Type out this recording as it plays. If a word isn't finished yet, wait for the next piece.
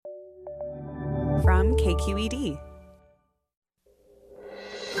from KQED.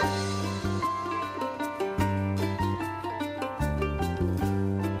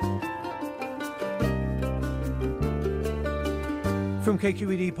 From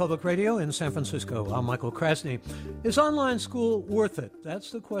KQED Public Radio in San Francisco, I'm Michael Krasny. Is online school worth it?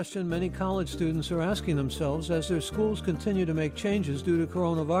 That's the question many college students are asking themselves as their schools continue to make changes due to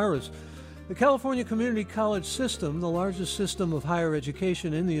coronavirus. The California Community College System, the largest system of higher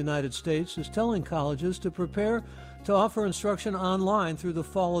education in the United States, is telling colleges to prepare to offer instruction online through the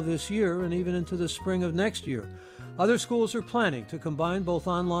fall of this year and even into the spring of next year. Other schools are planning to combine both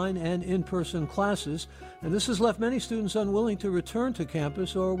online and in-person classes, and this has left many students unwilling to return to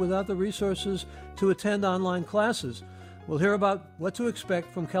campus or without the resources to attend online classes. We'll hear about what to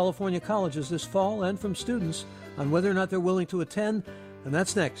expect from California colleges this fall and from students on whether or not they're willing to attend, and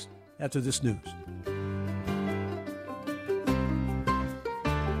that's next after this news.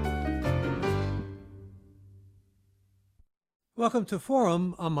 Welcome to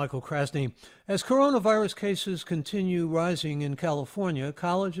Forum. I'm Michael Krasny. As coronavirus cases continue rising in California,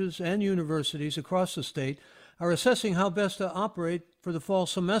 colleges and universities across the state are assessing how best to operate for the fall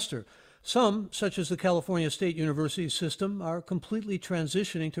semester. Some, such as the California State University system, are completely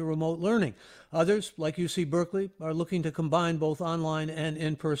transitioning to remote learning. Others, like UC Berkeley, are looking to combine both online and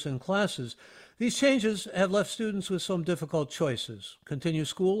in-person classes. These changes have left students with some difficult choices: continue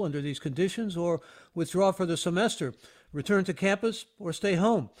school under these conditions or withdraw for the semester, return to campus, or stay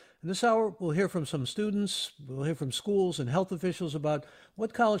home. In this hour, we'll hear from some students, we'll hear from schools and health officials about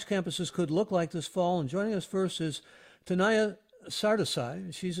what college campuses could look like this fall. And joining us first is Tanaya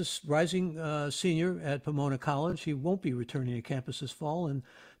Sardesai. She's a rising senior at Pomona College. She won't be returning to campus this fall. And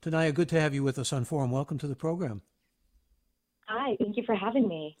Tanaya, good to have you with us on Forum. Welcome to the program. Hi, thank you for having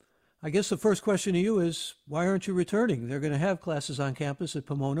me. I guess the first question to you is, why aren't you returning? They're going to have classes on campus at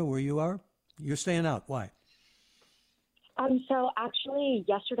Pomona where you are. You're staying out. Why? So actually,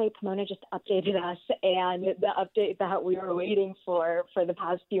 yesterday, Pomona just updated us, and the update that we were waiting for the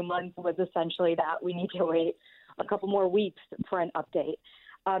past few months was essentially that we need to wait a couple more weeks for an update.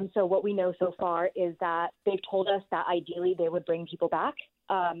 So what we know so far is that they've told us that ideally they would bring people back,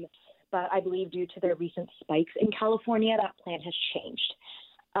 but I believe due to their recent spikes in California, that plan has changed.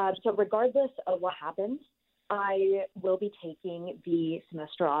 So regardless of what happens, I will be taking the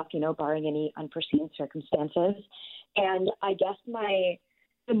semester off, barring any unforeseen circumstances. And I guess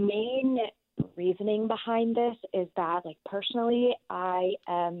the main reasoning behind this is that, personally, I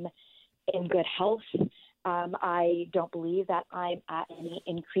am in good health. I don't believe that I'm at any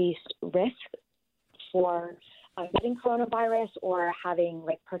increased risk for getting coronavirus or having,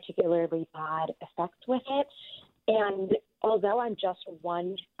 particularly bad effects with it. And although I'm just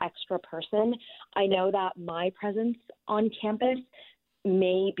one extra person, I know that my presence on campus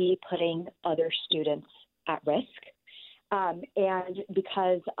may be putting other students at risk. And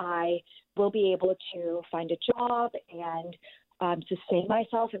because I will be able to find a job and sustain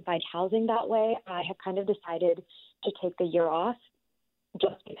myself and find housing that way, I have kind of decided to take the year off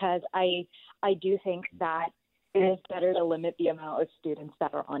just because I do think that it is better to limit the amount of students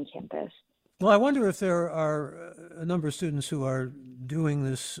that are on campus. Well, I wonder if there are a number of students who are doing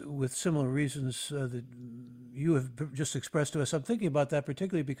this with similar reasons that you have just expressed to us. I'm thinking about that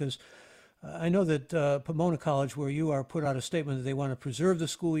particularly because I know that Pomona College, where you are, put out a statement that they want to preserve the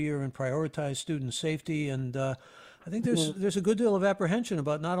school year and prioritize student safety. And I think there's a good deal of apprehension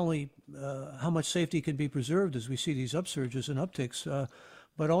about not only how much safety can be preserved as we see these upsurges and upticks,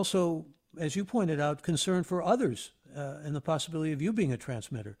 but also, as you pointed out, concern for others and the possibility of you being a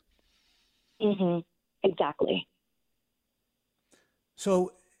transmitter. Mm-hmm. Exactly.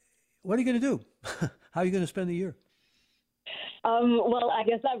 So what are you going to do? How are you going to spend the year? Well, I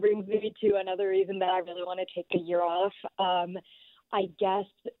guess that brings me to another reason that I really want to take the year off. I guess,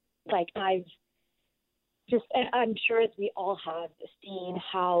 I've just, and I'm sure as we all have seen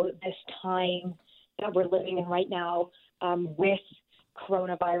how this time that we're living in right now, with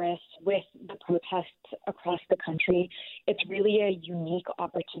coronavirus, with the protests across the country, it's really a unique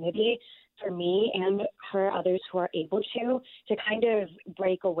opportunity for me and for others who are able to kind of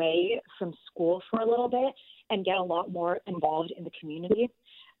break away from school for a little bit and get a lot more involved in the community.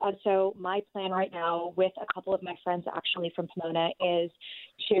 So my plan right now with a couple of my friends actually from Pomona is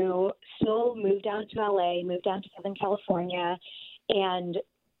to still move down to LA, move down to Southern California, and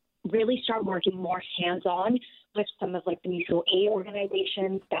really start working more hands-on with some of the mutual aid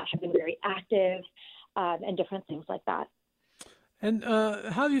organizations that have been very active and different things like that. And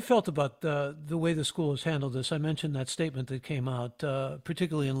how have you felt about the way the school has handled this? I mentioned that statement that came out,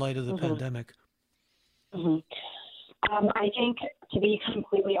 particularly in light of the pandemic. Mm-hmm. I think, to be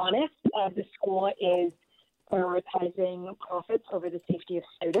completely honest, the school is prioritizing profits over the safety of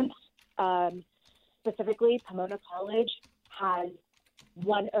students. Specifically, Pomona College has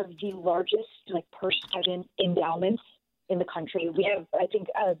one of the largest, per student endowments in the country. We have, I think,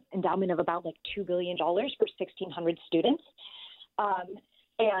 an endowment of about $2 billion for 1,600 students.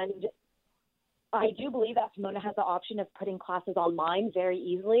 And I do believe that Pomona has the option of putting classes online very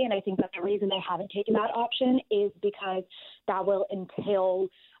easily. And I think that the reason they haven't taken that option is because that will entail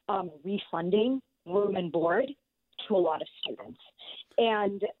refunding room and board to a lot of students.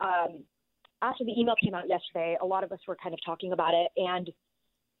 And after the email came out yesterday, a lot of us were kind of talking about it. And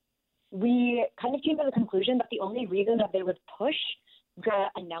we kind of came to the conclusion that the only reason that they would push the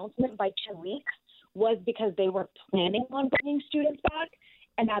announcement by 2 weeks was because they were planning on bringing students back.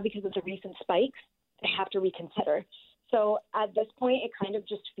 And now because of the recent spikes, they have to reconsider. So at this point, it kind of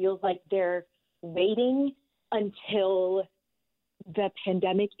just feels like they're waiting until the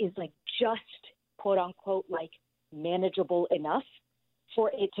pandemic is just quote unquote manageable enough for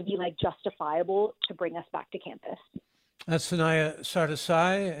it to be justifiable to bring us back to campus. That's Sanaya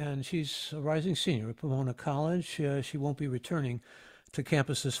Sardesai, and she's a rising senior at Pomona College. She won't be returning to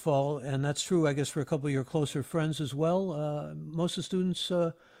campus this fall, and that's true, I guess, for a couple of your closer friends as well. Most of the students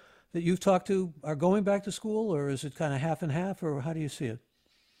that you've talked to are going back to school, or is it kind of half and half, or how do you see it?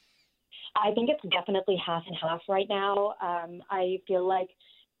 I think it's definitely half and half right now. I feel like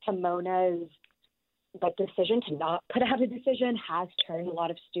Pomona's decision to not put out a decision has turned a lot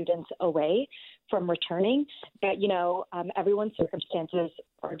of students away from returning. But, everyone's circumstances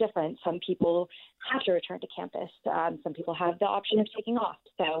are different. Some people have to return to campus. Some people have the option of taking off.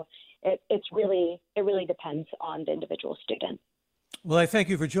 So it really depends on the individual student. Well, I thank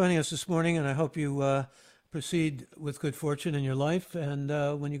you for joining us this morning, and I hope you proceed with good fortune in your life. And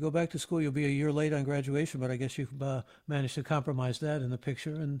when you go back to school, you'll be a year late on graduation, but I guess you've managed to compromise that in the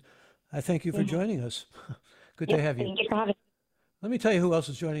picture. And I thank you for joining us. Good to have you. Thank you for having me. Let me tell you who else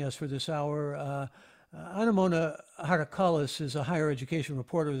is joining us for this hour. Anamona Hartakalis is a higher education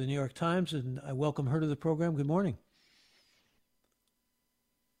reporter of the New York Times, and I welcome her to the program. Good morning.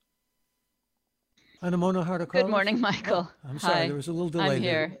 Anamona Hartakalis. Good morning, Michael. Oh, I'm sorry, there was a little delay. I'm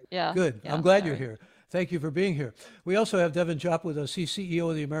here. There. Yeah. Good. Yeah, I'm glad sorry. you're here. Thank you for being here. We also have Devin Jopp with us. He's CEO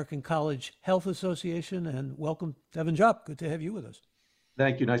of the American College Health Association, and welcome, Devin Jopp. Good to have you with us.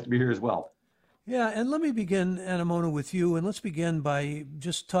 Thank you. Nice to be here as well. Yeah, and let me begin, Anamona, with you, and let's begin by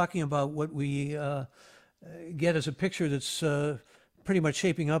just talking about what we get as a picture that's pretty much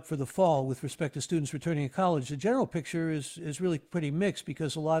shaping up for the fall with respect to students returning to college. The general picture is really pretty mixed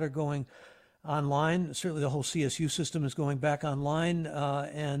because a lot are going online. Certainly the whole CSU system is going back online,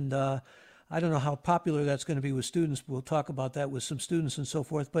 and I don't know how popular that's going to be with students. We'll talk about that with some students and so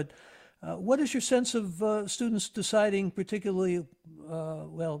forth, but what is your sense of students deciding, particularly,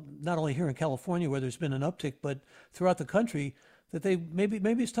 not only here in California where there's been an uptick, but throughout the country, that they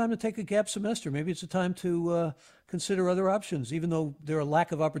maybe it's time to take a gap semester. Maybe it's a time to consider other options, even though there are a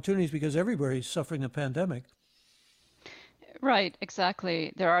lack of opportunities because everybody's suffering the pandemic. Right,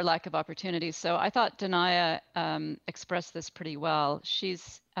 exactly. There are lack of opportunities. So I thought Danaya expressed this pretty well.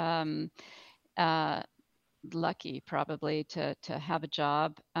 She's lucky probably to have a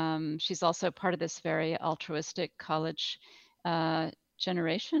job. She's also part of this very altruistic college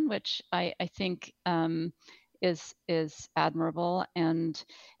generation, which I think is admirable, and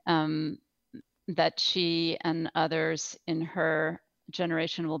that she and others in her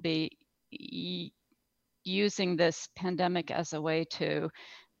generation will be using this pandemic as a way to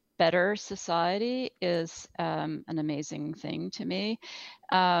better society is an amazing thing to me.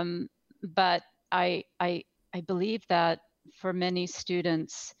 But I believe that for many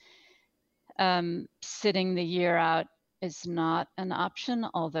students, sitting the year out is not an option,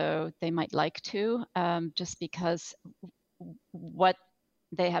 although they might like to, just because what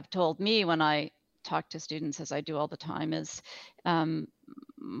they have told me when I talk to students, as I do all the time, is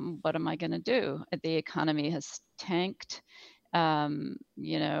what am I going to do? The economy has tanked. I'm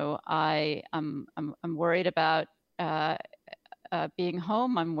worried about being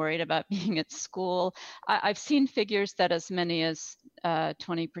home. I'm worried about being at school. I've seen figures that as many as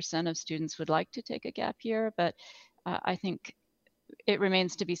 20% of students would like to take a gap year, but I think it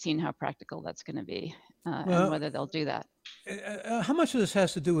remains to be seen how practical that's going to be and whether they'll do that. How much of this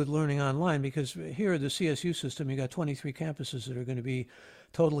has to do with learning online? Because here at the CSU system, you got 23 campuses that are going to be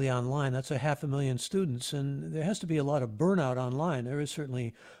totally online. That's 500,000 students, and there has to be a lot of burnout online. There is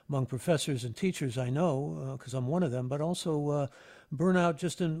certainly among professors and teachers, I know, because I'm one of them, but also burnout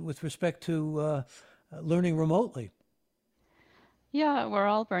just with respect to learning remotely. Yeah, we're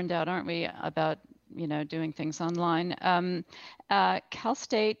all burned out, aren't we, about doing things online. Cal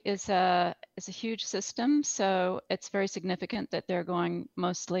State is a huge system, so it's very significant that they're going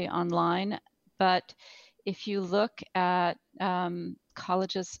mostly online. But if you look at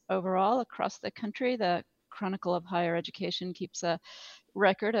colleges overall across the country, the Chronicle of Higher Education keeps a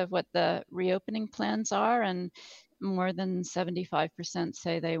record of what the reopening plans are, and more than 75%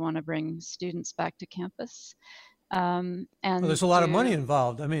 say they want to bring students back to campus. Well, And there's a lot of money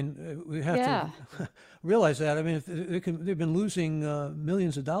involved. I mean, we have to yeah, realize that. I mean, if they've been losing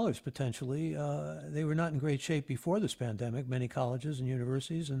millions of dollars potentially. They were not in great shape before this pandemic, many colleges and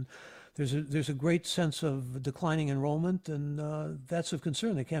universities, and there's a great sense of declining enrollment, and that's of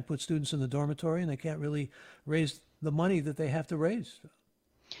concern. They can't put students in the dormitory, and they can't really raise the money that they have to raise.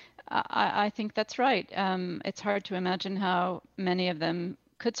 I think that's right. It's hard to imagine how many of them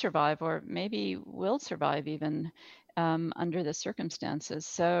could survive or maybe will survive even under the circumstances.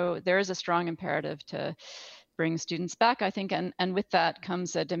 So there is a strong imperative to bring students back, I think, and with that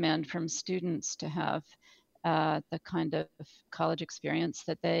comes a demand from students to have the kind of college experience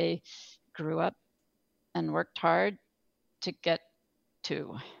that they grew up and worked hard to get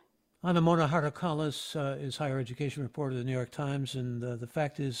to. Ana Mona Harakalis is higher education reporter at the New York Times, and the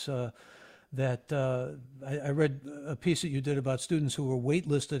fact is that I read a piece that you did about students who were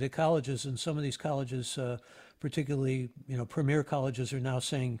waitlisted at colleges, and some of these colleges, particularly premier colleges, are now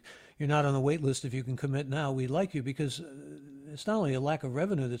saying you're not on the wait list if you can commit now. We'd like you, because it's not only a lack of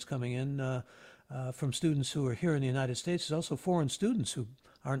revenue that's coming in from students who are here in the United States, it's also foreign students who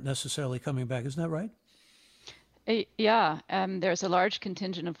aren't necessarily coming back. Isn't that right? Yeah, there's a large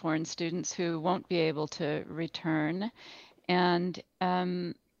contingent of foreign students who won't be able to return, and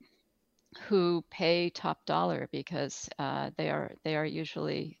who pay top dollar because they are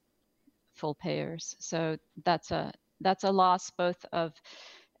usually full payers. So that's a loss both of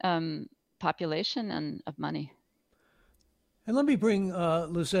population and of money. And let me bring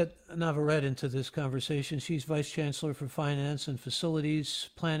Lizette Navarrete into this conversation. She's Vice Chancellor for Finance and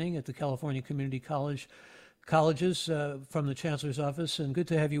Facilities Planning at the California Community Colleges from the Chancellor's Office. And good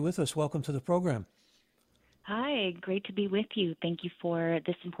to have you with us. Welcome to the program. Hi, great to be with you. Thank you for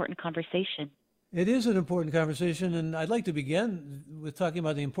this important conversation. It is an important conversation, and I'd like to begin with talking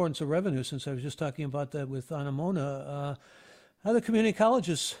about the importance of revenue, since I was just talking about that with Ana Mona. How the community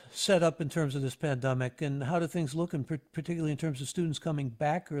colleges set up in terms of this pandemic, and how do things look, and particularly in terms of students coming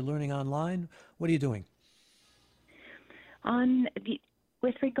back or learning online? What are you doing?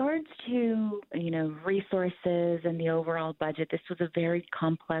 With regards to resources and the overall budget, this was a very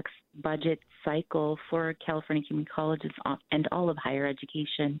complex budget cycle for California community colleges and all of higher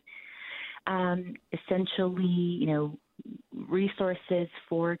education. Essentially, resources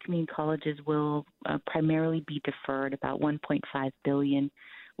for community colleges will primarily be deferred. About $1.5 billion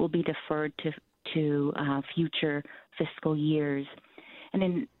will be deferred to future fiscal years,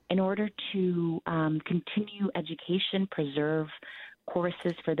 and in order to continue education, preserve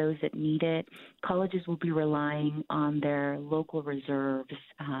courses for those that need it, colleges will be relying on their local reserves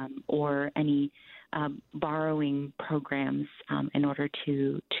or any borrowing programs in order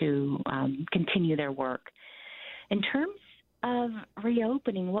to continue their work. In terms of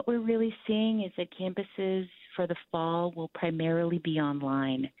reopening, what we're really seeing is that campuses for the fall will primarily be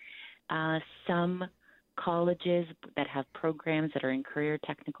online. Some colleges that have programs that are in career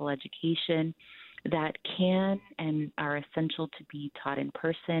technical education that can and are essential to be taught in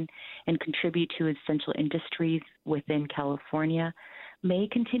person and contribute to essential industries within California may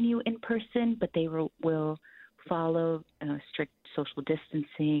continue in person, but they will follow strict social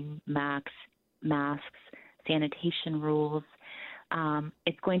distancing, masks, sanitation rules.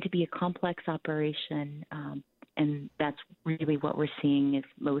 It's going to be a complex operation, and that's really what we're seeing is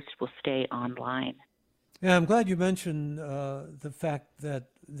most will stay online. Yeah, I'm glad you mentioned the fact that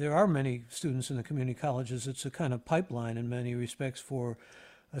there are many students in the community colleges. It's a kind of pipeline in many respects for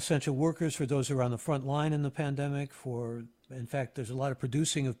essential workers, for those who are on the front line in the pandemic. In fact, there's a lot of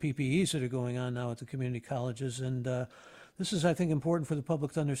producing of PPEs that are going on now at the community colleges. And this is, I think, important for the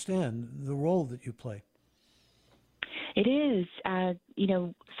public to understand the role that you play. It is.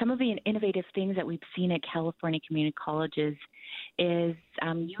 Some of the innovative things that we've seen at California community colleges is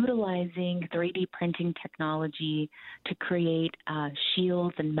utilizing 3D printing technology to create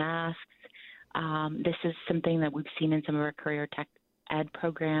shields and masks. This is something that we've seen in some of our career tech ed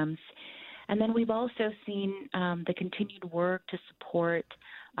programs. And then we've also seen the continued work to support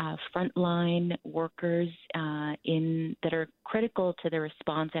frontline workers that are critical to the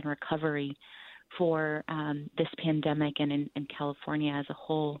response and recovery for this pandemic and in California as a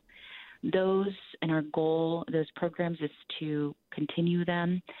whole. Those and our goal, those programs, is to continue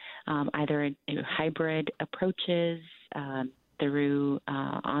them either in hybrid approaches through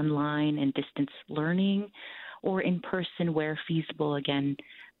online and distance learning, or in person where feasible, again,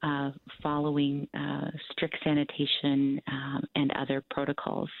 following strict sanitation and other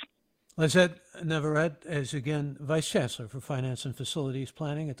protocols. Lizette Navarrete is again Vice Chancellor for Finance and Facilities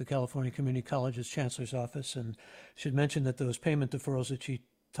Planning at the California Community College's Chancellor's Office, and should mention that those payment deferrals that she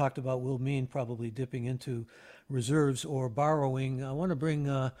talked about will mean probably dipping into reserves or borrowing. I want to bring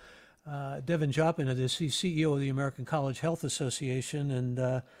Devin Jopp into this. He's CEO of the American College Health Association,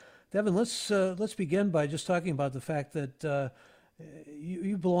 and Devin, let's begin by just talking about the fact that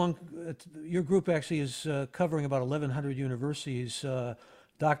you belong. Your group actually is covering about 1,100 universities.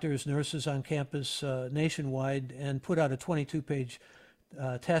 Doctors, nurses on campus nationwide, and put out a 22-page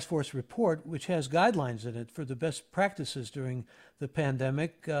task force report, which has guidelines in it for the best practices during the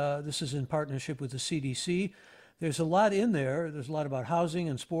pandemic. This is in partnership with the CDC. There's a lot in there. There's a lot about housing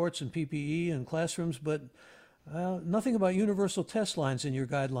and sports and PPE and classrooms, but nothing about universal test lines in your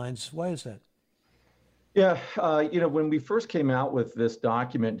guidelines. Why is that? Yeah, when we first came out with this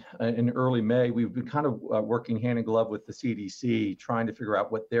document in early May, we've been kind of working hand in glove with the CDC, trying to figure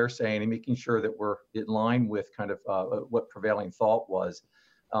out what they're saying and making sure that we're in line with kind of what prevailing thought was.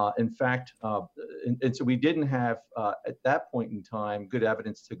 In fact, and so we didn't have, at that point in time, good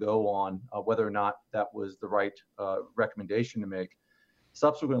evidence to go on whether or not that was the right recommendation to make.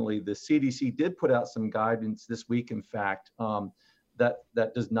 Subsequently, the CDC did put out some guidance this week, in fact,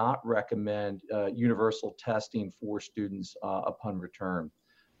 that does not recommend universal testing for students upon return.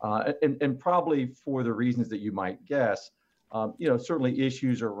 And probably for the reasons that you might guess, certainly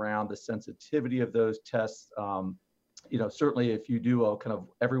issues around the sensitivity of those tests. Certainly if you do a kind of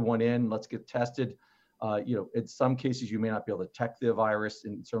everyone in, let's get tested, in some cases you may not be able to detect the virus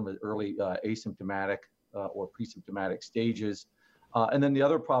in some of the early asymptomatic or pre-symptomatic stages. And then the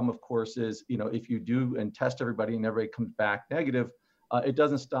other problem, of course, is, if you do and test everybody and everybody comes back negative, it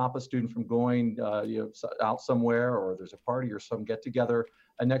doesn't stop a student from going out somewhere, or there's a party or some get together,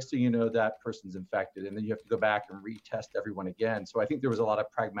 and next thing you know, that person's infected, and then you have to go back and retest everyone again. So I think there was a lot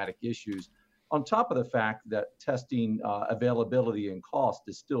of pragmatic issues, on top of the fact that testing availability and cost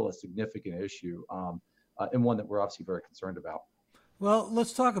is still a significant issue, and one that we're obviously very concerned about. Well,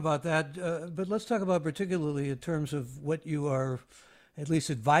 let's talk about that, but let's talk about particularly in terms of what you are at least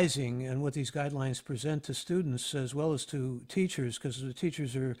advising and what these guidelines present to students as well as to teachers, because the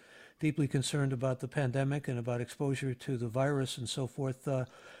teachers are deeply concerned about the pandemic and about exposure to the virus and so forth. The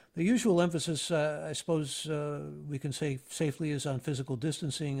usual emphasis, I suppose we can say safely, is on physical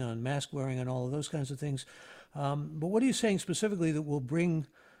distancing, on mask wearing, and all of those kinds of things. But what are you saying specifically that will bring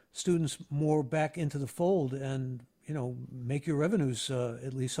students more back into the fold and, make your revenues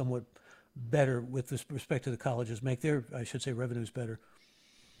at least somewhat better with respect to the colleges, make their, I should say, revenues better?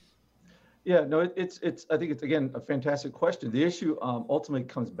 Yeah, no, it's. I think it's, again, a fantastic question. The issue ultimately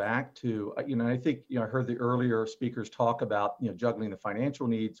comes back to, I think, I heard the earlier speakers talk about, juggling the financial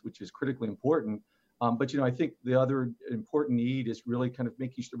needs, which is critically important. But, I think the other important need is really kind of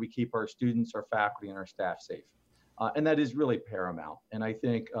making sure we keep our students, our faculty, and our staff safe. And that is really paramount. And I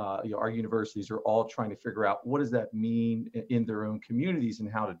think, our universities are all trying to figure out what does that mean in their own communities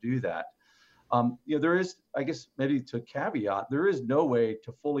and how to do that. There is, I guess, maybe to caveat, there is no way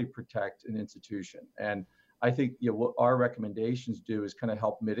to fully protect an institution. And I think, what our recommendations do is kind of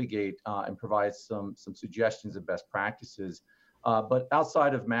help mitigate and provide some suggestions of best practices. But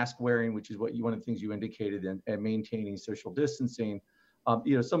outside of mask wearing, which is one of the things you indicated, and maintaining social distancing,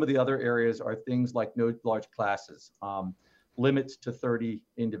 some of the other areas are things like no large classes, limits to 30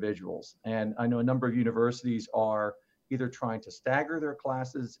 individuals. And I know a number of universities are either trying to stagger their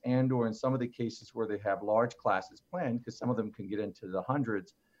classes or in some of the cases where they have large classes planned, because some of them can get into the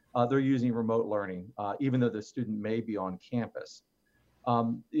hundreds, they're using remote learning, even though the student may be on campus.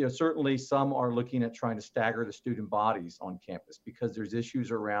 Certainly some are looking at trying to stagger the student bodies on campus, because there's issues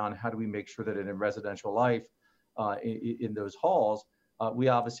around how do we make sure that in residential life, in those halls, we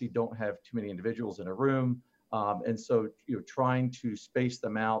obviously don't have too many individuals in a room. And so, trying to space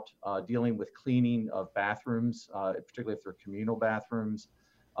them out, dealing with cleaning of bathrooms, particularly if they're communal bathrooms.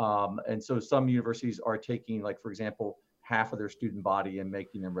 And so some universities are taking, like, for example, half of their student body and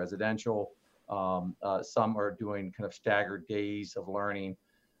making them residential. Some are doing kind of staggered days of learning.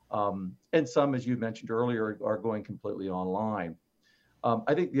 And some, as you mentioned earlier, are going completely online.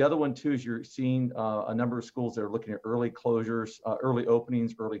 I think the other one, too, is you're seeing a number of schools that are looking at early closures, early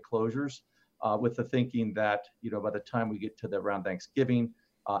openings, early closures. With the thinking that, by the time we get to around Thanksgiving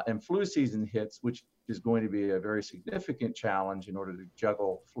and flu season hits, which is going to be a very significant challenge in order to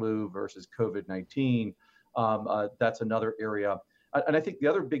juggle flu versus COVID-19. That's another area. And I think the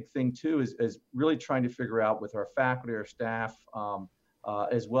other big thing too is really trying to figure out with our faculty, our staff,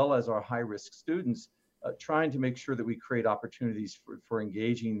 as well as our high-risk students, trying to make sure that we create opportunities for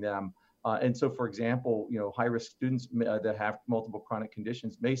engaging them. And so, for example, high-risk students that have multiple chronic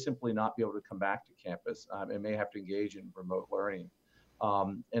conditions may simply not be able to come back to campus and may have to engage in remote learning.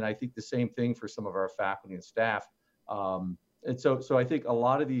 And I think the same thing for some of our faculty and staff. And so I think a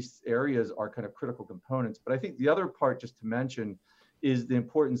lot of these areas are kind of critical components. But I think the other part, just to mention, is the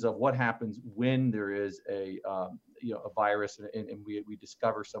importance of what happens when there is a virus and we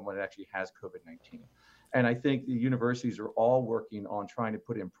discover someone that actually has COVID-19. And I think the universities are all working on trying to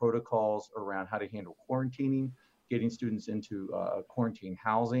put in protocols around how to handle quarantining, getting students into quarantine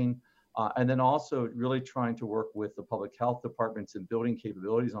housing, and then also really trying to work with the public health departments and building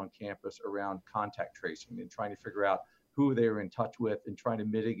capabilities on campus around contact tracing and trying to figure out who they were in touch with and trying to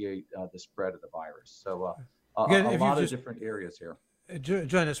mitigate the spread of the virus. So Again, a lot of different areas here.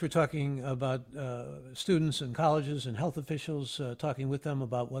 Join us. We're talking about students and colleges and health officials, talking with them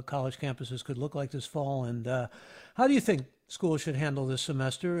about what college campuses could look like this fall. And how do you think schools should handle this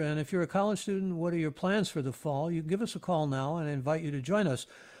semester? And if you're a college student, what are your plans for the fall? You can give us a call now, and I invite you to join us.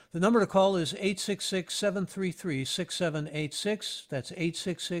 The number to call is 866-733-6786. That's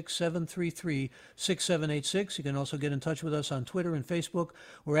 866-733-6786. You can also get in touch with us on Twitter and Facebook.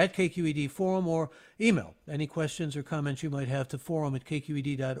 We're at KQED Forum, or email any questions or comments you might have to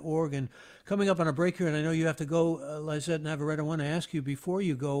forum@kqed.org. And coming up on a break here, and I know you have to go, Lizette Navarrete, I want to ask you before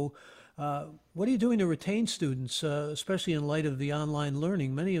you go, what are you doing to retain students, especially in light of the online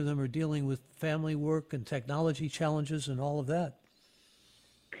learning? Many of them are dealing with family work and technology challenges and all of that.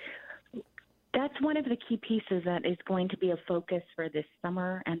 That's one of the key pieces that is going to be a focus for this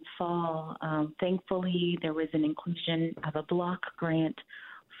summer and fall. Thankfully, there was an inclusion of a block grant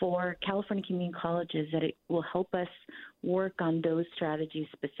for California community colleges that it will help us work on those strategies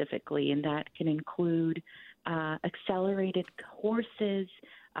specifically, and that can include accelerated courses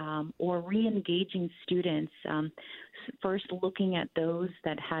or re-engaging students. First, looking at those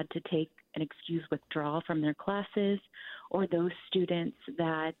that had to take an excused withdrawal from their classes, or those students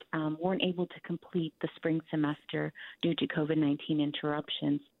that weren't able to complete the spring semester due to COVID-19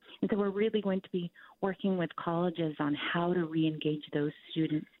 interruptions. And so we're really going to be working with colleges on how to re-engage those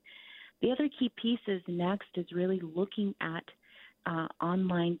students. The other key piece is next is really looking at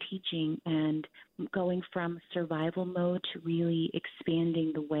online teaching and going from survival mode to really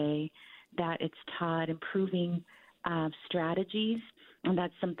expanding the way that it's taught, improving strategies. And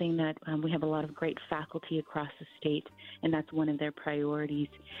that's something that we have a lot of great faculty across the state, and that's one of their priorities,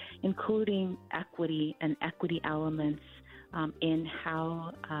 including equity and equity elements in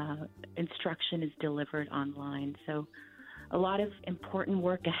how instruction is delivered online. So a lot of important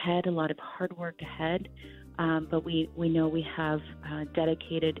work ahead, a lot of hard work ahead, but we know we have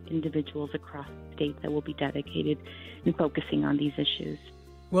dedicated individuals across the state that will be dedicated in focusing on these issues.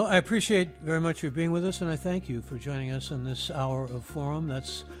 Well, I appreciate very much your being with us, and I thank you for joining us in this hour of Forum.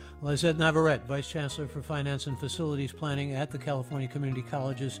 That's Lizette Navarrete, Vice Chancellor for Finance and Facilities Planning at the California Community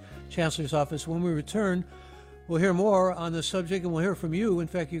College's Chancellor's Office. When we return, we'll hear more on the subject, and we'll hear from you. In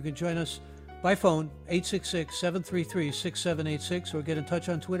fact, you can join us by phone, 866-733-6786, or get in touch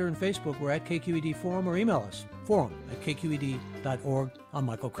on Twitter and Facebook. We're at KQED Forum, or email us, forum@kqed.org. I'm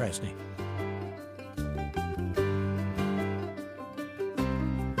Michael Krasny.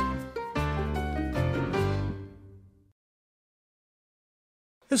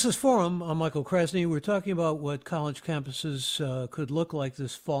 This is Forum. I'm Michael Krasny. We're talking about what college campuses could look like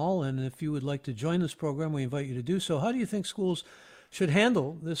this fall, and if you would like to join this program, we invite you to do so. How do you think schools should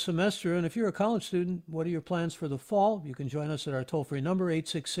handle this semester? And if you're a college student, what are your plans for the fall? You can join us at our toll-free number,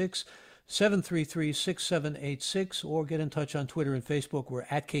 866-733-6786, or get in touch on Twitter and Facebook. We're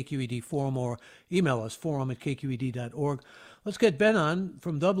at KQED Forum, or email us, forum@kqed.org. Let's get Ben on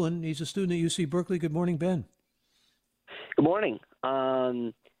from Dublin. He's a student at UC Berkeley. Good morning, Ben. Good morning.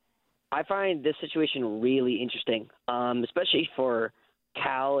 I find this situation really interesting, especially for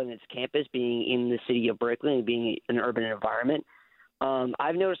Cal and its campus being in the city of Berkeley and being an urban environment.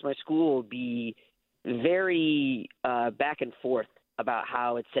 I've noticed my school be very back and forth about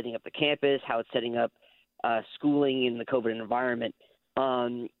how it's setting up the campus, how it's setting up schooling in the COVID environment.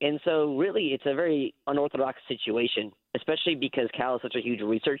 And so really it's a very unorthodox situation, especially because Cal is such a huge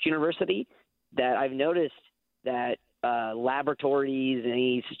research university that I've noticed that laboratories and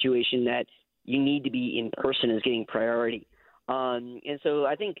any situation that you need to be in person is getting priority. And so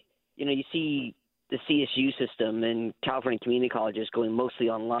I think, you see the CSU system and California community colleges going mostly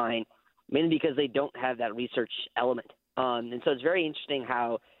online mainly because they don't have that research element. And so it's very interesting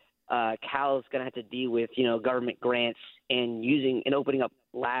how Cal is going to have to deal with, government grants and using and opening up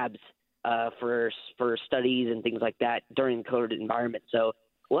labs for studies and things like that during the COVID environment. So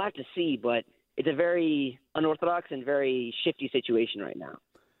we'll have to see, but it's a very unorthodox and very shifty situation right now.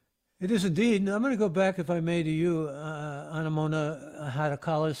 It is indeed. Now, I'm going to go back, if I may, to you, Anamona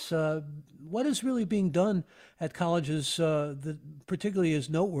Hatakalis. What is really being done at colleges that particularly is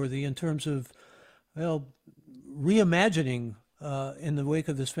noteworthy in terms of, reimagining in the wake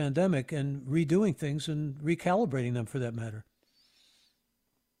of this pandemic and redoing things and recalibrating them, for that matter?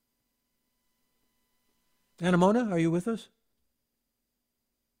 Anamona, are you with us?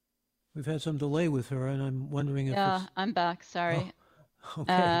 We've had some delay with her, and I'm wondering if Yeah, I'm back. Sorry. Oh,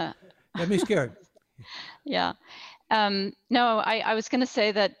 okay. Got me scared. Yeah. No, I was going to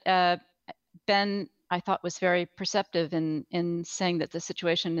say that Ben, I thought, was very perceptive in saying that the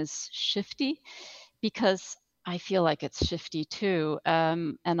situation is shifty, because I feel like it's shifty too.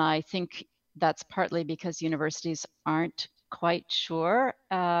 And I think that's partly because universities aren't quite sure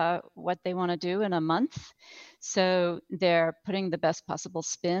what they want to do in a month. So they're putting the best possible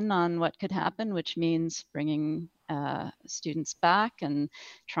spin on what could happen, which means bringing students back and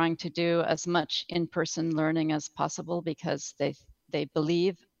trying to do as much in-person learning as possible, because they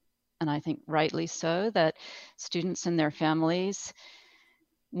believe, and I think rightly so, that students and their families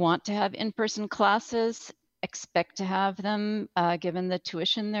want to have in-person classes, expect to have them given the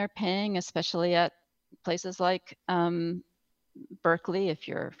tuition they're paying, especially at places like Berkeley, if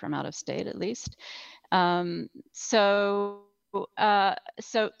you're from out of state at least. So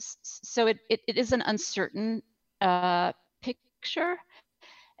it is an uncertain picture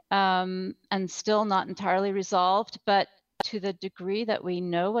and still not entirely resolved, but to the degree that we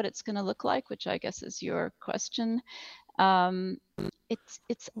know what it's going to look like, which I guess is your question,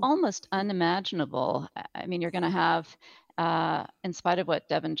 it's almost unimaginable. I mean, you're going to have, in spite of what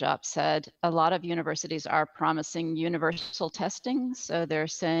Devin Jopp said, a lot of universities are promising universal testing. So they're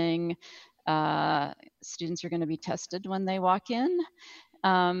saying students are going to be tested when they walk in.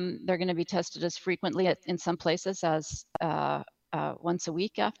 They're going to be tested as frequently in some places as once a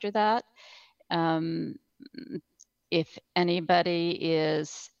week after that. If anybody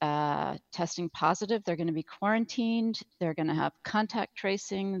is testing positive, they're going to be quarantined. They're going to have contact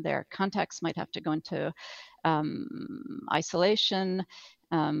tracing. Their contacts might have to go into isolation.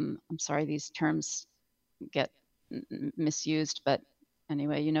 I'm sorry, these terms get misused, but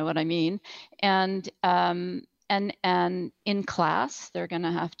anyway, you know what I mean. And in class, they're going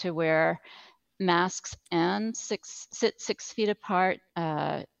to have to wear masks and sit 6 feet apart.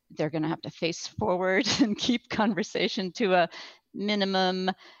 They're going to have to face forward and keep conversation to a minimum.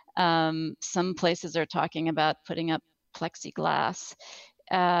 Some places are talking about putting up plexiglass,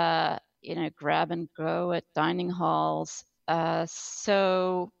 grab and go at dining halls.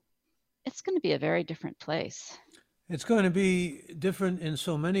 So it's going to be a very different place. It's going to be different in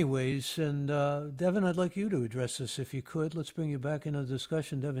so many ways. And Devin, I'd like you to address this if you could. Let's bring you back into the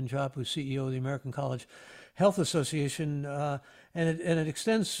discussion. Devin Jopp, who's CEO of the American College Health Association, and it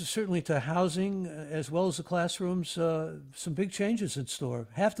extends certainly to housing as well as the classrooms. Some big changes in store,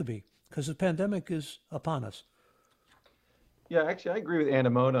 have to be, because the pandemic is upon us. Yeah, actually, I agree with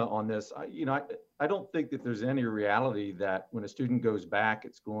Anamona on this. I don't think that there's any reality that when a student goes back,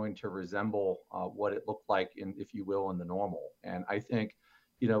 it's going to resemble what it looked like if you will, in the normal. And I think,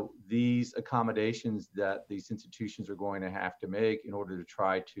 these accommodations that these institutions are going to have to make in order to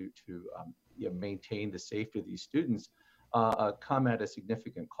try to maintain the safety of these students come at a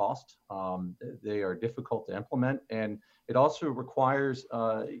significant cost. They are difficult to implement, and it also requires,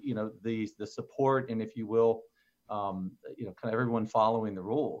 the support and, if you will, kind of everyone following the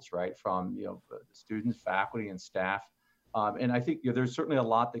rules, right? From, the students, faculty, and staff. And I think, there's certainly a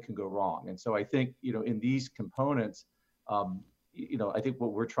lot that can go wrong. And so I think, in these components, I think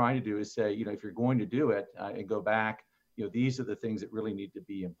what we're trying to do is say, if you're going to do it and go back, these are the things that really need to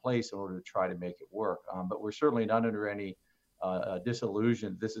be in place in order to try to make it work. But we're certainly not under any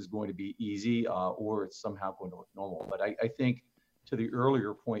disillusion this is going to be easy or it's somehow going to look normal. But I think, to the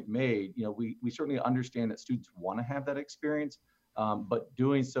earlier point made, we certainly understand that students want to have that experience, but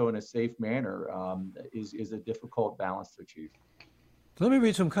doing so in a safe manner is a difficult balance to achieve. Let me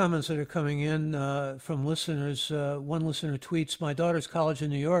read some comments that are coming in from listeners. One listener tweets, "My daughter's college in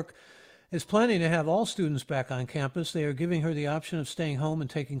New York is planning to have all students back on campus. They are giving her the option of staying home and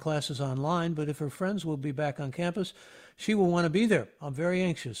taking classes online, but if her friends will be back on campus, she will want to be there. I'm very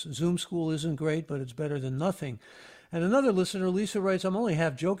anxious. Zoom school isn't great, but it's better than nothing." And another listener, Lisa, writes, "I'm only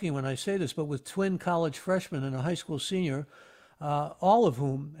half joking when I say this, but with twin college freshmen and a high school senior, all of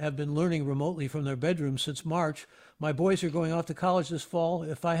whom have been learning remotely from their bedrooms since March. My boys are going off to college this fall.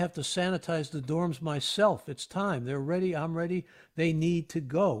 If I have to sanitize the dorms myself, it's time. They're ready. I'm ready. They need to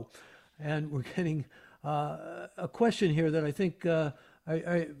go. And we're getting a question here that I think I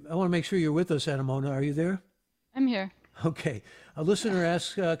want to make sure you're with us, Anamona. Are you there? I'm here. Okay. A listener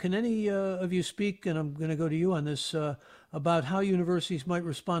asks, can any of you speak, and I'm going to go to you on this, about how universities might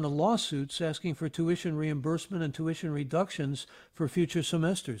respond to lawsuits asking for tuition reimbursement and tuition reductions for future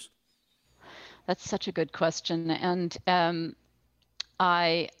semesters? That's such a good question. And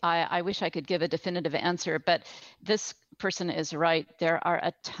I wish I could give a definitive answer, but this person is right. There are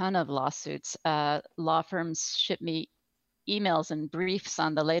a ton of lawsuits. Law firms ship me emails and briefs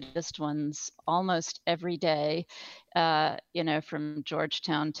on the latest ones almost every day, from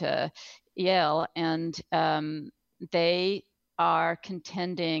Georgetown to Yale. And they are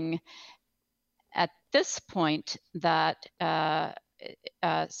contending at this point that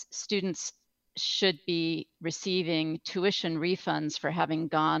students should be receiving tuition refunds for having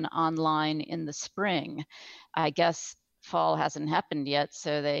gone online in the spring. I guess fall hasn't happened yet,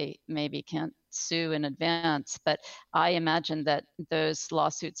 so they maybe can't sue in advance, but I imagine that those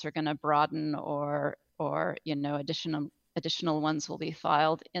lawsuits are going to broaden, or additional ones will be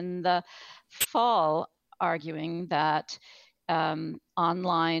filed in the fall, arguing that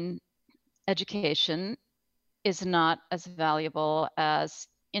online education is not as valuable as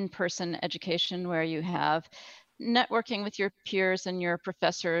in-person education, where you have networking with your peers and your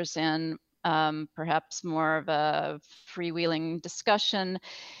professors, and perhaps more of a freewheeling discussion.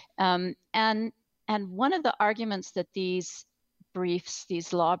 And one of the arguments that these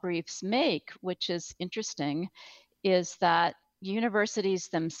law briefs make, which is interesting, is that universities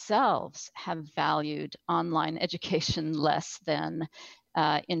themselves have valued online education less than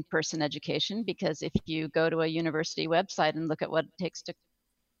in-person education, because if you go to a university website and look at what it takes to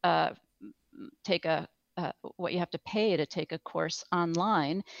what you have to pay to take a course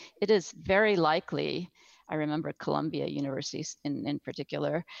online, it is very likely, I remember Columbia University in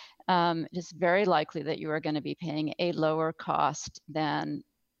particular, it is very likely that you are going to be paying a lower cost than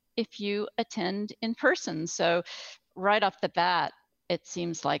if you attend in person. So right off the bat, it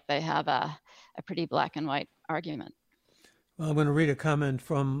seems like they have a pretty black and white argument. Well, I'm going to read a comment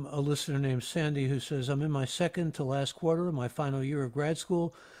from a listener named Sandy, who says, I'm in my second to last quarter of my final year of grad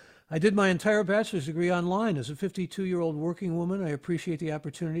school. I did my entire bachelor's degree online. As a 52-year-old working woman, I appreciate the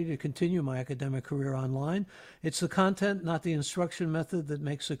opportunity to continue my academic career online. It's the content, not the instruction method, that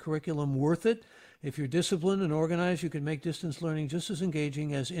makes the curriculum worth it. If you're disciplined and organized, you can make distance learning just as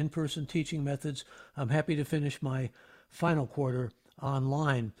engaging as in-person teaching methods. I'm happy to finish my final quarter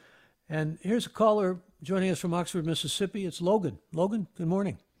online. And here's a caller joining us from Oxford, Mississippi. It's Logan. Logan, good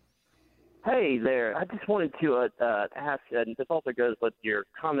morning. Hey there. I just wanted to ask, and this also goes with your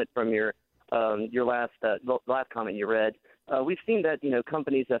comment from your last comment you read. We've seen that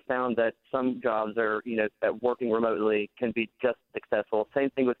companies have found that some jobs are that working remotely can be just successful.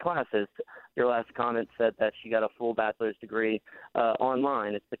 Same thing with classes. Your last comment said that she got a full bachelor's degree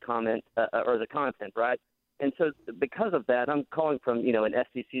online. It's the comment or the content, right? And so because of that, I'm calling from an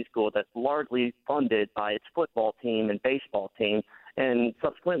SEC school that's largely funded by its football team and baseball team. And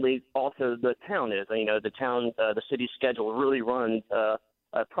subsequently, also the town is. The city's schedule really runs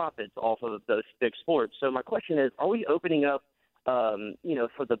profits off of those big sports. So my question is, are we opening up,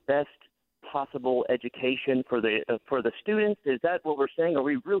 for the best possible education for the students? Is that what we're saying? Are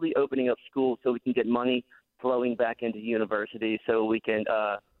we really opening up schools so we can get money flowing back into universities so we can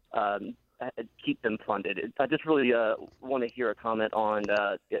keep them funded? I just really want to hear a comment on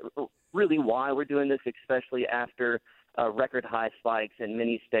really why we're doing this, especially after record high spikes in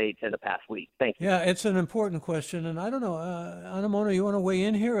many states in the past week. Thank you. Yeah, it's an important question, and I don't know, Anamona, you want to weigh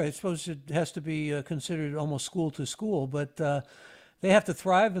in here? I suppose it has to be considered almost school to school, but they have to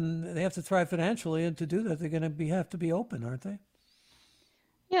thrive, and they have to thrive financially, and to do that, they're going to have to be open, aren't they?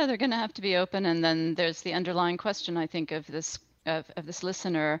 Yeah, they're going to have to be open, and then there's the underlying question, I think, of this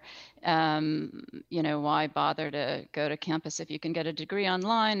listener. Why bother to go to campus if you can get a degree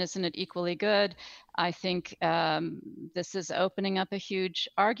online? Isn't it equally good? I think this is opening up a huge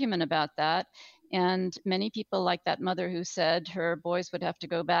argument about that. And many people, like that mother who said her boys would have to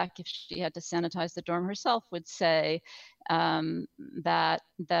go back if she had to sanitize the dorm herself, would say that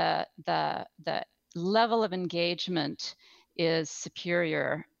the level of engagement is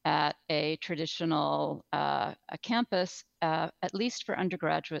superior at a traditional a campus, at least for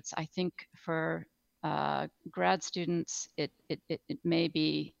undergraduates. I think for grad students, it may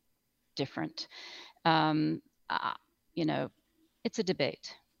be different. It's a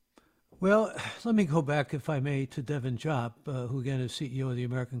debate. Well, let me go back, if I may, to Devin Jopp, who again is CEO of the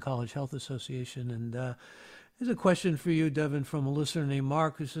American College Health Association. And there's a question for you, Devin, from a listener named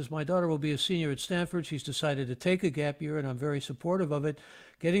Mark, who says, my daughter will be a senior at Stanford. She's decided to take a gap year, and I'm very supportive of it.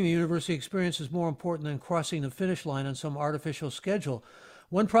 Getting the university experience is more important than crossing the finish line on some artificial schedule.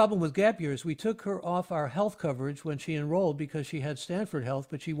 One problem with gap years, we took her off our health coverage when she enrolled because she had Stanford Health,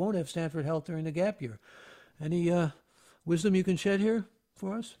 but she won't have Stanford Health during the gap year. Any wisdom you can shed here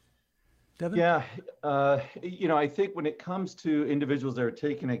for us? Devin? Yeah, I think when it comes to individuals that are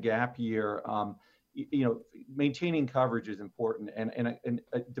taking a gap year, maintaining coverage is important, and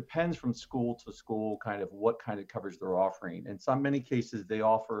it depends from school to school, kind of what kind of coverage they're offering. In many cases, they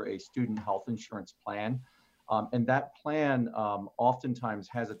offer a student health insurance plan, and that plan oftentimes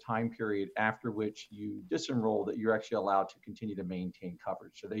has a time period after which you disenroll that you're actually allowed to continue to maintain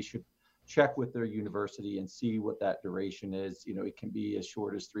coverage. So they should check with their university and see what that duration is. It can be as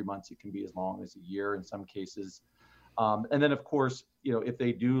short as 3 months. It can be as long as a year in some cases. And then, of course, if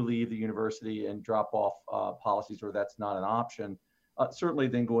they do leave the university and drop off policies or that's not an option, certainly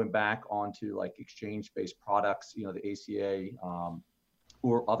then going back onto like exchange-based products, the ACA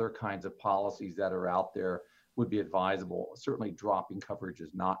or other kinds of policies that are out there would be advisable. Certainly dropping coverage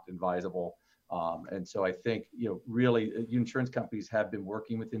is not advisable. And so I think, really insurance companies have been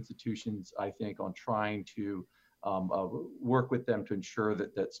working with institutions, I think, on trying to work with them to ensure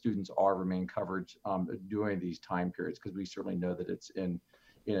that students are remain covered during these time periods, because we certainly know that it's in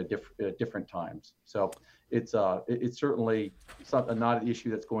different times. So it's certainly not an issue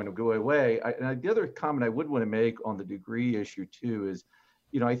that's going to go away. And the other comment I would want to make on the degree issue too is,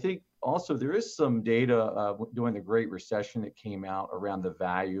 I think also there is some data during the Great Recession that came out around the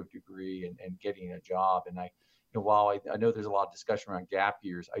value of degree and getting a job. And while I know there's a lot of discussion around gap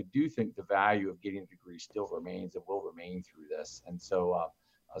years, I do think the value of getting a degree still remains and will remain through this. And so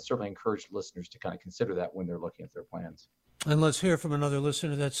I certainly encourage listeners to kind of consider that when they're looking at their plans. And let's hear from another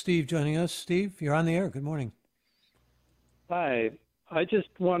listener. That's Steve joining us. Steve, you're on the air. Good morning. Hi. I just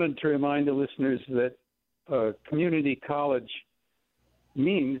wanted to remind the listeners that community college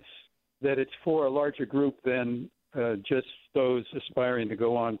means that it's for a larger group than just those aspiring to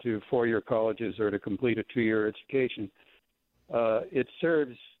go on to four-year colleges or to complete a two-year education. It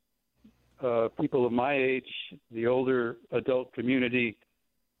serves people of my age, the older adult community,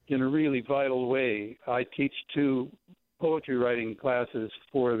 in a really vital way. I teach 2 poetry writing classes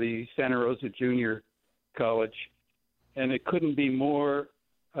for the Santa Rosa Junior College, and it couldn't be more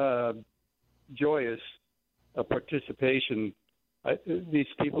joyous a participation. These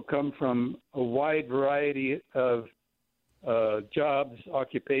people come from a wide variety of jobs,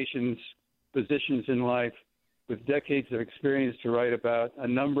 occupations, positions in life, with decades of experience to write about. A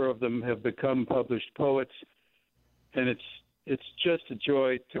number of them have become published poets, and it's just a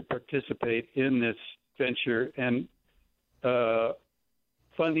joy to participate in this venture. And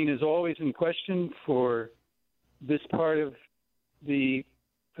funding is always in question for this part of the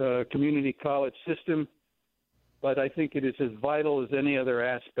community college system, but I think it is as vital as any other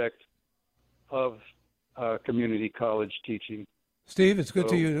aspect of community college teaching. Steve, it's good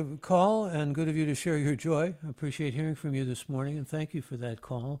to you to call and good of you to share your joy. I appreciate hearing from you this morning, and thank you for that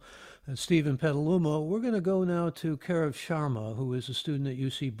call. Steve in Petaluma. We're going to go now to Kairav Sharma, who is a student at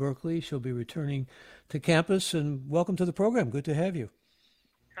UC Berkeley. She'll be returning to campus, and welcome to the program. Good to have you.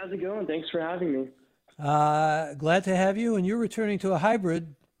 How's it going? Thanks for having me. Glad to have you, and you're returning to a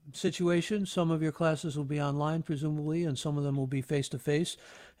hybrid situation. Some of your classes will be online, presumably, and some of them will be face-to-face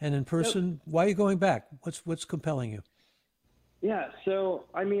and in person. Yep. Why are you going back? What's compelling you? Yeah, so,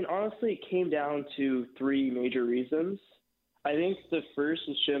 honestly, it came down to 3 major reasons. I think the first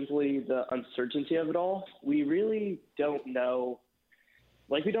is simply the uncertainty of it all. We really don't know.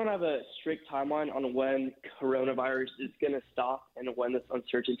 We don't have a strict timeline on when coronavirus is going to stop and when this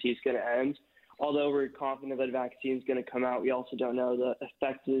uncertainty is going to end. Although we're confident that a vaccine is going to come out, we also don't know the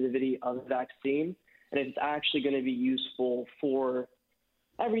effectivity of the vaccine and if it's actually going to be useful for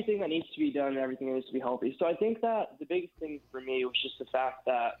everything that needs to be done and everything that needs to be healthy. So I think that the biggest thing for me was just the fact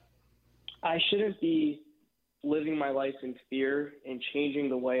that I shouldn't be living my life in fear and changing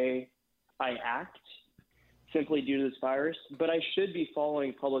the way I act simply due to this virus, but I should be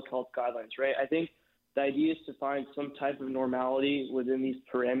following public health guidelines, right? I think the idea is to find some type of normality within these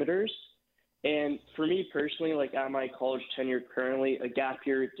parameters. And for me personally, at my college tenure currently, a gap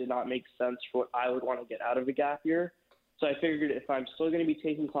year did not make sense for what I would want to get out of a gap year. So I figured if I'm still going to be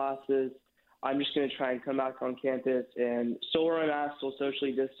taking classes, I'm just going to try and come back on campus and still wear a mask, still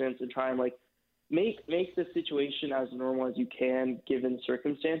socially distance, and try and make the situation as normal as you can given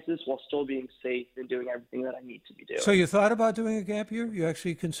circumstances while still being safe and doing everything that I need to be doing. So you thought about doing a gap year? You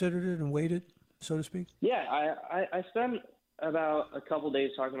actually considered it and waited, so to speak? Yeah, I spent about a couple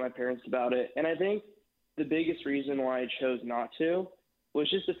days talking to my parents about it, and I think the biggest reason why I chose not to was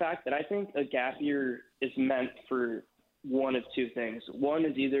just the fact that I think a gap year is meant for one of two things. One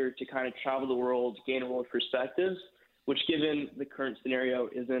is either to kind of travel the world, gain a world perspectives, which given the current scenario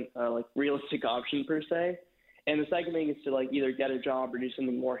isn't a like realistic option per se. And the second thing is to like either get a job or do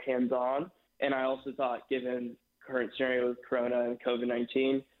something more hands-on. And I also thought given current scenario with Corona and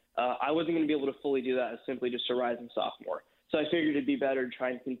COVID-19, I wasn't going to be able to fully do that as simply just a rising sophomore. So I figured it'd be better to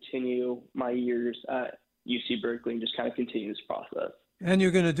try and continue my years at UC Berkeley and just kind of continue this process. And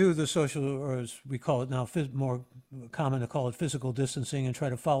you're going to do the social, or as we call it now, more common to call it physical distancing, and try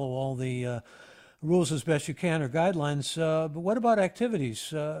to follow all the rules as best you can or guidelines. But what about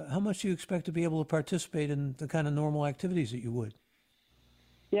activities? How much do you expect to be able to participate in the kind of normal activities that you would?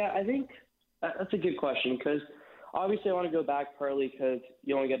 Yeah, I think that's a good question because obviously I want to go back partly because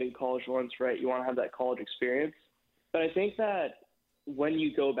you only get to college once, right? You want to have that college experience. But I think that when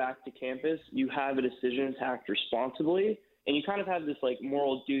you go back to campus, you have a decision to act responsibly, and you kind of have this like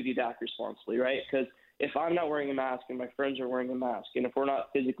moral duty to act responsibly, right? Because if I'm not wearing a mask and my friends are wearing a mask, and if we're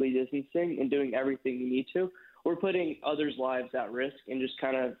not physically distancing and doing everything we need to, we're putting others' lives at risk and just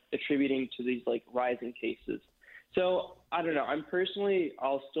kind of attributing to these like rising cases. So I don't know. I've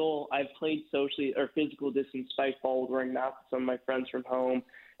played socially or physical distance spikeball with wearing masks with some of my friends from home,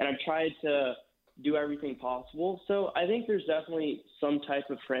 and I've tried to do everything possible. So I think there's definitely some type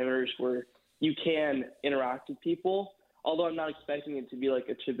of parameters where you can interact with people, although I'm not expecting it to be like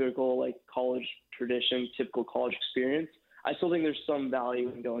a typical like college tradition, typical college experience. I still think there's some value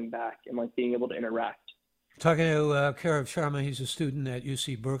in going back and like being able to interact. Talking to Karev Sharma, he's a student at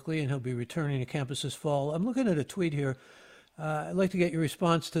UC Berkeley, and he'll be returning to campus this fall. I'm looking at a tweet here. I'd like to get your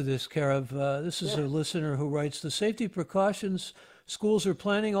response to this, Karev. This is a listener who writes, "The safety precautions schools are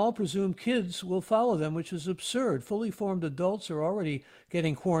planning all presume kids will follow them, which is absurd. Fully formed adults are already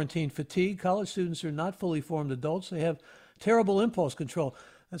getting quarantine fatigue. College students are not fully formed adults. They have terrible impulse control."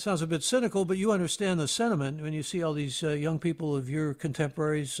 That sounds a bit cynical, but you understand the sentiment when you see all these young people of your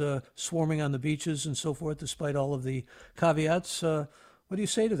contemporaries swarming on the beaches and so forth, despite all of the caveats. What do you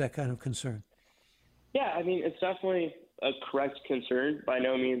say to that kind of concern? Yeah, I mean, it's definitely a correct concern. By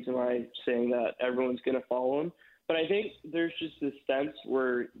no means am I saying that everyone's going to follow them. But I think there's just this sense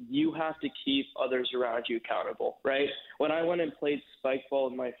where you have to keep others around you accountable, right? When I went and played spikeball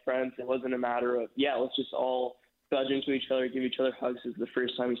with my friends, it wasn't a matter of, let's just all budge into each other, give each other hugs as the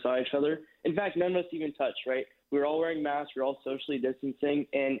first time we saw each other. In fact, none of us even touched, right? We were all wearing masks, we were all socially distancing.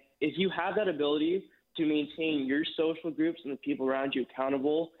 And if you have that ability to maintain your social groups and the people around you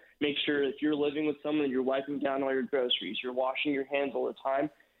accountable, make sure if you're living with someone, you're wiping down all your groceries, you're washing your hands all the time,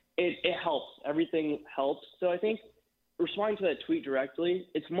 it helps. Everything helps. So I think responding to that tweet directly,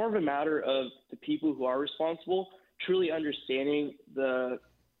 it's more of a matter of the people who are responsible truly understanding the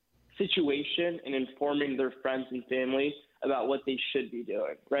situation and informing their friends and family about what they should be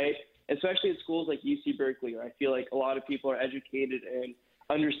doing, right? Especially at schools like UC Berkeley, where I feel like a lot of people are educated and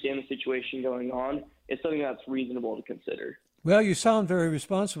understand the situation going on. It's something that's reasonable to consider. Well, you sound very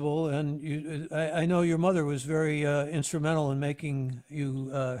responsible, and I know your mother was very instrumental in making you,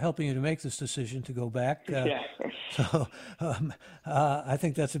 helping you to make this decision to go back. So I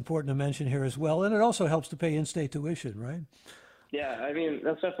think that's important to mention here as well, and it also helps to pay in-state tuition, right? Yeah, I mean,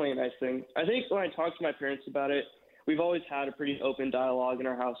 that's definitely a nice thing. I think when I talk to my parents about it, we've always had a pretty open dialogue in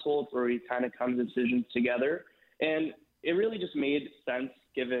our household where we kind of come to decisions together, and it really just made sense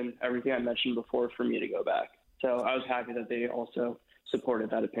given everything I mentioned before for me to go back. So I was happy that they also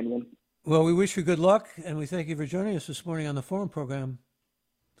supported that opinion. Well, we wish you good luck, and we thank you for joining us this morning on the Forum program.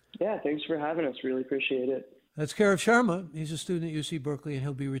 Yeah, thanks for having us. Really appreciate it. That's Karev Sharma. He's a student at UC Berkeley, and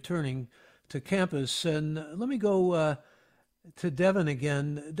he'll be returning to campus. And let me go to Devin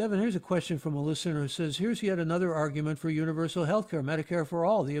again. Devin, here's a question from a listener who says, here's yet another argument for universal health care, Medicare for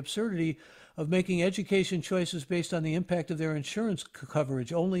all. The absurdity of making education choices based on the impact of their insurance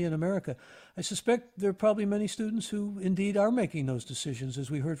coverage only in America. I suspect there are probably many students who indeed are making those decisions,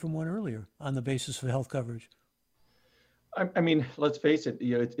 as we heard from one earlier, on the basis of health coverage. I mean, let's face it,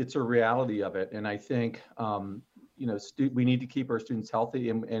 it's a reality of it. And I think, we need to keep our students healthy.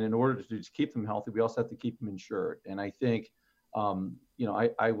 And in order to just keep them healthy, we also have to keep them insured. And I think,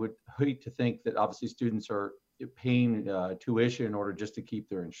 I would hate to think that obviously students are paying tuition in order just to keep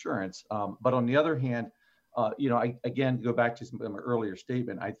their insurance. But on the other hand, I again go back to my earlier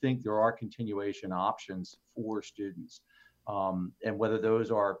statement. I think there are continuation options for students. And whether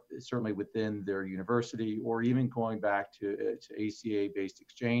those are certainly within their university or even going back to ACA-based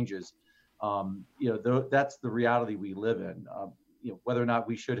exchanges, that's the reality we live in. Whether or not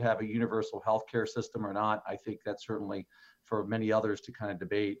we should have a universal healthcare system or not, I think that's certainly for many others to kind of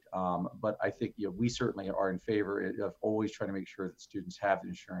debate. But I think we certainly are in favor of always trying to make sure that students have the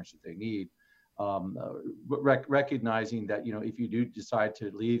insurance that they need. Recognizing that if you do decide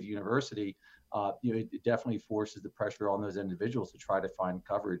to leave university, it definitely forces the pressure on those individuals to try to find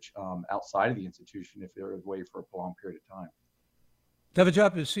coverage outside of the institution if they're away for a prolonged period of time. David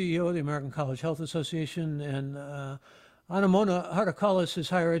Jopp is CEO of the American College Health Association, and Anamona Hartakalis is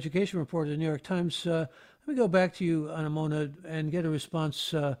higher education reporter at the New York Times. Let me go back to you, Anamona, and get a response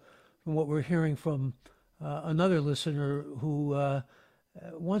from what we're hearing from another listener who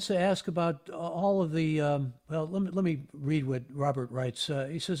wants to ask about all of the, let me read what Robert writes.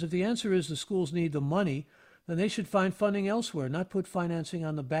 He says, if the answer is the schools need the money, then they should find funding elsewhere, not put financing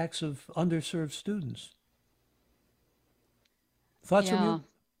on the backs of underserved students. Thoughts from you?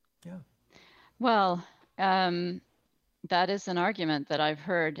 Yeah. Well, that is an argument that I've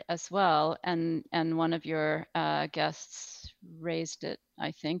heard as well. And one of your guests raised it,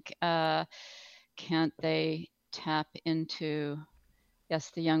 I think. Can't they tap into, yes,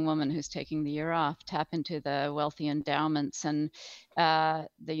 the young woman who's taking the year off, tap into the wealthy endowments? And the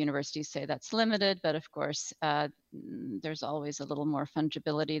universities say that's limited, but of course, there's always a little more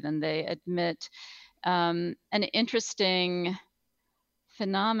fungibility than they admit. An interesting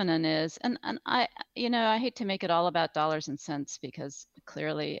phenomenon is, and I hate to make it all about dollars and cents, because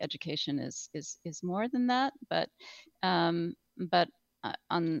clearly education is more than that, but at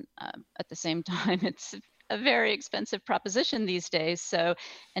the same time, it's a very expensive proposition these days. So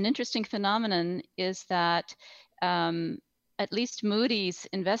an interesting phenomenon is that at least Moody's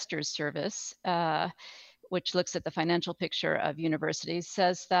Investors Service, which looks at the financial picture of universities,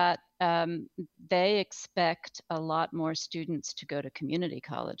 says that they expect a lot more students to go to community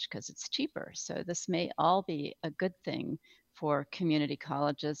college because it's cheaper. So this may all be a good thing for community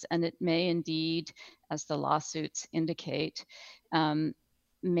colleges, and it may indeed, as the lawsuits indicate,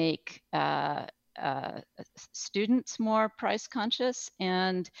 make students more price conscious,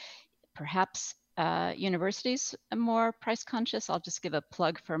 and perhaps universities more price conscious. I'll just give a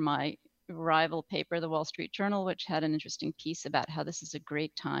plug for my rival paper, the Wall Street Journal, which had an interesting piece about how this is a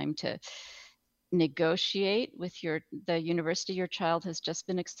great time to negotiate with the university your child has just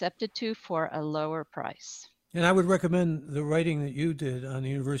been accepted to for a lower price. And I would recommend the writing that you did on the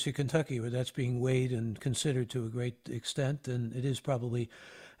University of Kentucky, where that's being weighed and considered to a great extent, and it is probably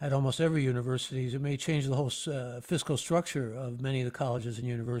at almost every university. It may change the whole fiscal structure of many of the colleges and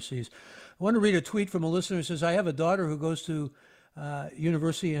universities. I want to read a tweet from a listener who says, I have a daughter who goes to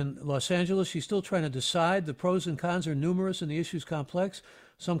university in Los Angeles. She's still trying to decide. The pros and cons are numerous and the issue's complex.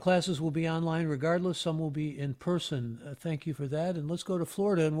 Some classes will be online regardless. Some will be in person. Thank you for that. And let's go to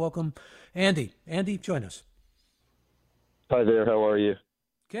Florida and welcome Andy. Andy, join us. Hi there. How are you?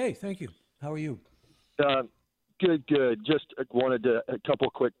 Okay, thank you. How are you? Good. Just wanted a couple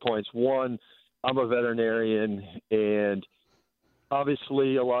quick points. One, I'm a veterinarian, and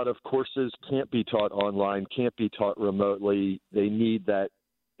obviously a lot of courses can't be taught online, can't be taught remotely. They need that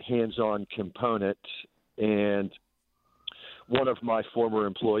hands-on component. And one of my former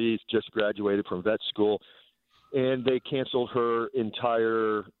employees just graduated from vet school, and they canceled her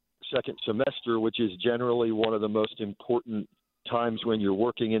entire second semester, which is generally one of the most important times when you're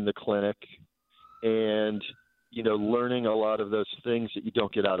working in the clinic and, learning a lot of those things that you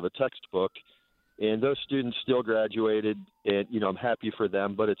don't get out of a textbook. And those students still graduated, and, I'm happy for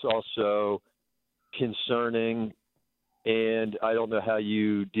them, but it's also concerning, and I don't know how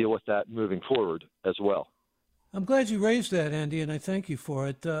you deal with that moving forward as well. I'm glad you raised that, Andy, and I thank you for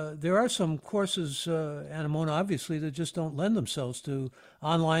it. There are some courses, Anamona, obviously, that just don't lend themselves to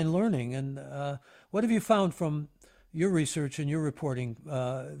online learning. And what have you found from your research and your reporting,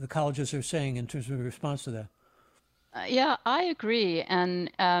 the colleges are saying in terms of response to that? Yeah, I agree. And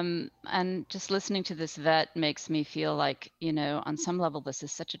just listening to this vet makes me feel like, on some level, this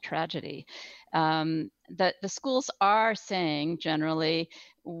is such a tragedy. That the schools are saying generally,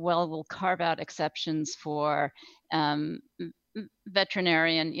 well, we'll carve out exceptions for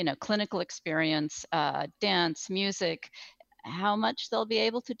veterinarian, clinical experience, dance, music. How much they'll be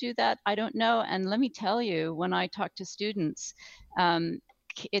able to do that, I don't know. And let me tell you, when I talk to students,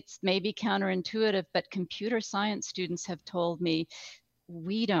 it's maybe counterintuitive, but computer science students have told me,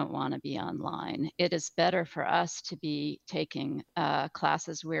 we don't want to be online. It is better for us to be taking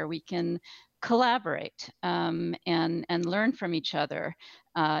classes where we can collaborate and learn from each other.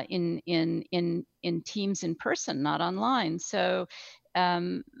 in teams in person, not online. So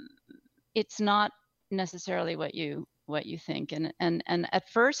it's not necessarily what you think. And at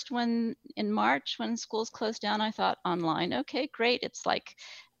first, when in March, when schools closed down, I thought online, okay, great. It's like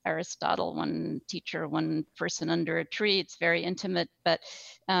Aristotle, one teacher, one person under a tree. It's very intimate, but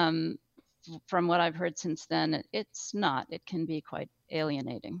from what I've heard since then, it's not. It can be quite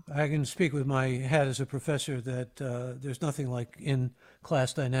alienating. I can speak with my hat as a professor that there's nothing like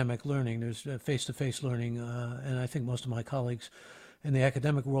in-class dynamic learning. There's face-to-face learning, and I think most of my colleagues in the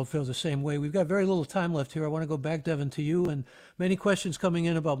academic world feel the same way. We've got very little time left here. I want to go back, Devin, to you, and many questions coming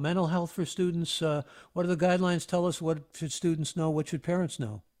in about mental health for students. What do the guidelines tell us? What should students know? What should parents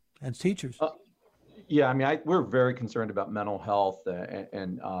know? And teachers? Yeah, I mean, we're very concerned about mental health,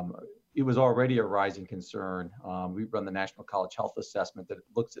 and it was already a rising concern. We run the National College Health Assessment that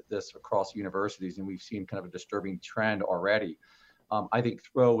looks at this across universities, and we've seen kind of a disturbing trend already. I think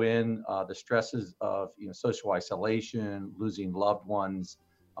throw in the stresses of social isolation, losing loved ones,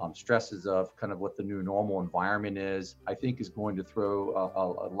 stresses of kind of what the new normal environment is, I think is going to throw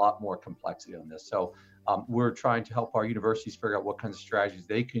a lot more complexity on this. So we're trying to help our universities figure out what kinds of strategies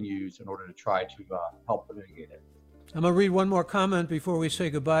they can use in order to try to help mitigate it. I'm going to read one more comment before we say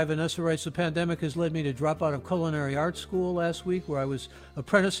goodbye. Vanessa writes, the pandemic has led me to drop out of culinary arts school last week, where I was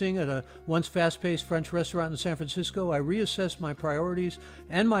apprenticing at a once fast-paced French restaurant in San Francisco. I reassessed my priorities,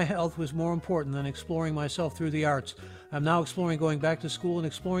 and my health was more important than exploring myself through the arts. I'm now exploring going back to school and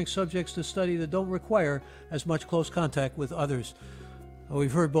exploring subjects to study that don't require as much close contact with others. Well,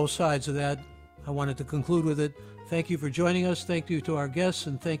 we've heard both sides of that. I wanted to conclude with it. Thank you for joining us. Thank you to our guests,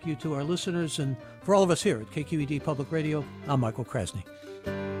 and thank you to our listeners. And for all of us here at KQED Public Radio, I'm Michael Krasny.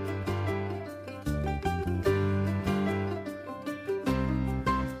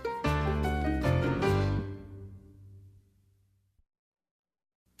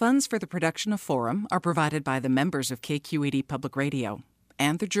 Funds for the production of Forum are provided by the members of KQED Public Radio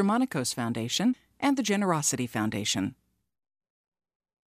and the Germanicos Foundation and the Generosity Foundation.